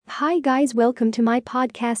Hi guys, welcome to my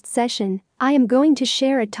podcast session. I am going to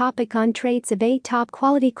share a topic on traits of a top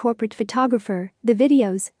quality corporate photographer. The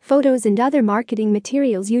videos, photos and other marketing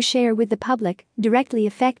materials you share with the public directly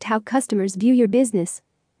affect how customers view your business.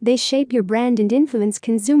 They shape your brand and influence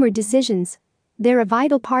consumer decisions. They're a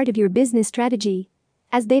vital part of your business strategy.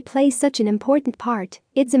 As they play such an important part,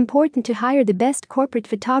 it's important to hire the best corporate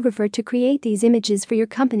photographer to create these images for your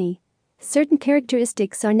company. Certain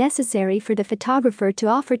characteristics are necessary for the photographer to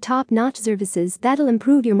offer top-notch services that'll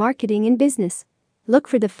improve your marketing and business. Look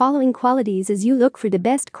for the following qualities as you look for the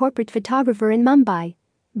best corporate photographer in Mumbai.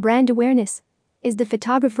 Brand awareness. Is the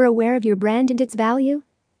photographer aware of your brand and its value?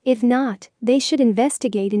 If not, they should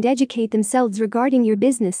investigate and educate themselves regarding your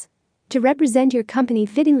business. To represent your company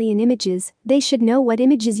fittingly in images, they should know what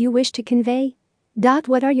images you wish to convey.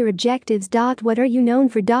 What are your objectives? What are you known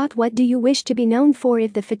for? What do you wish to be known for?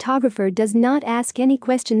 If the photographer does not ask any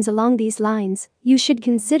questions along these lines, you should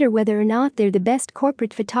consider whether or not they're the best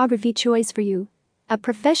corporate photography choice for you. A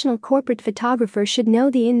professional corporate photographer should know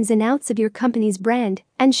the ins and outs of your company's brand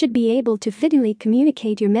and should be able to fittingly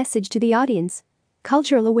communicate your message to the audience.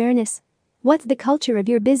 Cultural awareness. What's the culture of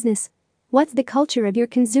your business? What's the culture of your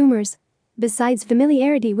consumers? Besides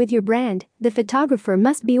familiarity with your brand, the photographer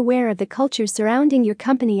must be aware of the culture surrounding your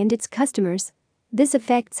company and its customers. This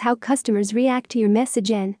affects how customers react to your message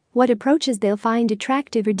and what approaches they'll find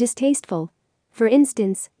attractive or distasteful. For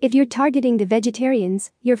instance, if you're targeting the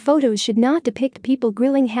vegetarians, your photos should not depict people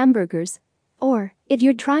grilling hamburgers. Or, if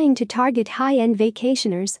you're trying to target high-end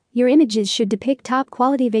vacationers, your images should depict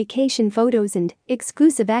top-quality vacation photos and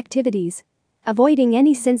exclusive activities. Avoiding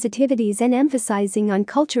any sensitivities and emphasizing on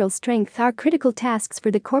cultural strength are critical tasks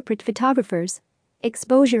for the corporate photographers.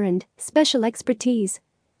 Exposure and special expertise.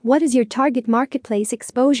 What is your target marketplace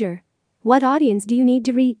exposure? What audience do you need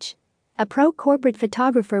to reach? A pro corporate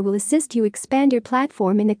photographer will assist you expand your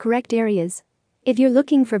platform in the correct areas. If you're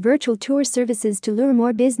looking for virtual tour services to lure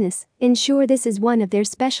more business, ensure this is one of their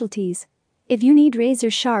specialties. If you need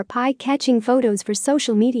razor-sharp, eye-catching photos for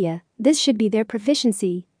social media, this should be their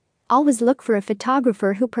proficiency. Always look for a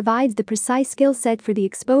photographer who provides the precise skill set for the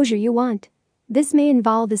exposure you want. This may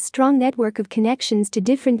involve a strong network of connections to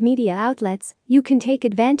different media outlets you can take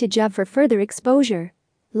advantage of for further exposure.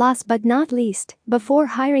 Last but not least, before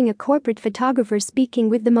hiring a corporate photographer, speaking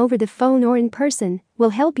with them over the phone or in person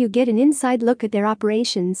will help you get an inside look at their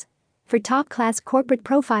operations. For top-class corporate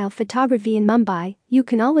profile photography in Mumbai, you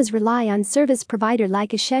can always rely on service provider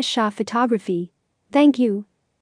like Ashish Shah Photography. Thank you.